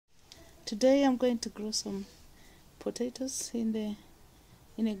Today I'm going to grow some potatoes in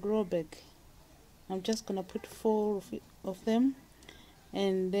a grow bag. I'm just gonna put four of them.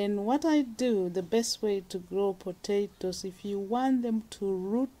 And then what I do, the best way to grow potatoes, if you want them to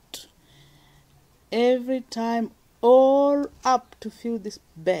root every time all up to fill this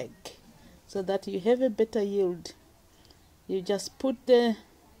bag so that you have a better yield, you just put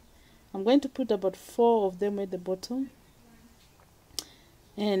I'm going to put about 4 of them at the bottom,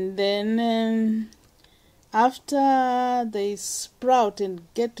 and then after they sprout and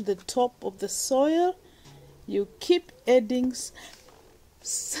get to the top of the soil, you keep adding I've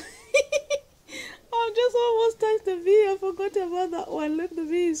just almost touched the bee. I forgot about that one. Look, the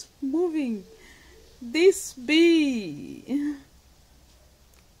bee is moving. This bee.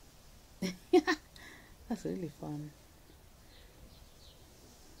 That's really fun.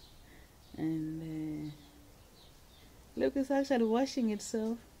 And look, it's actually washing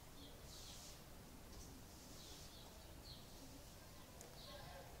itself.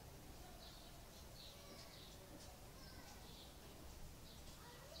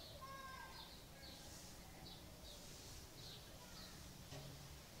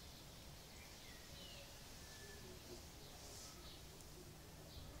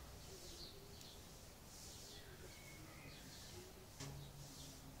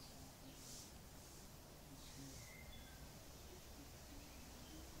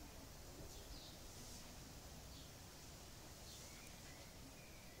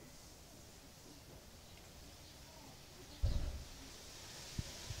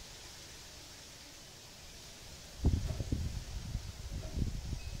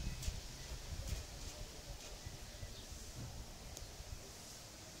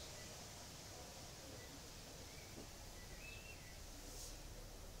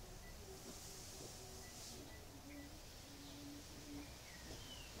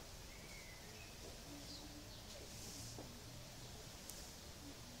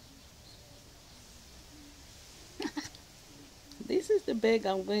 This is the bag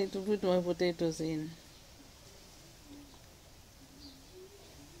I'm going to put my potatoes in.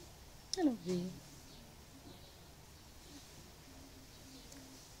 Hello, bee.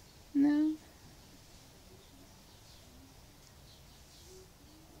 No.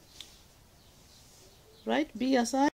 Right, bee aside.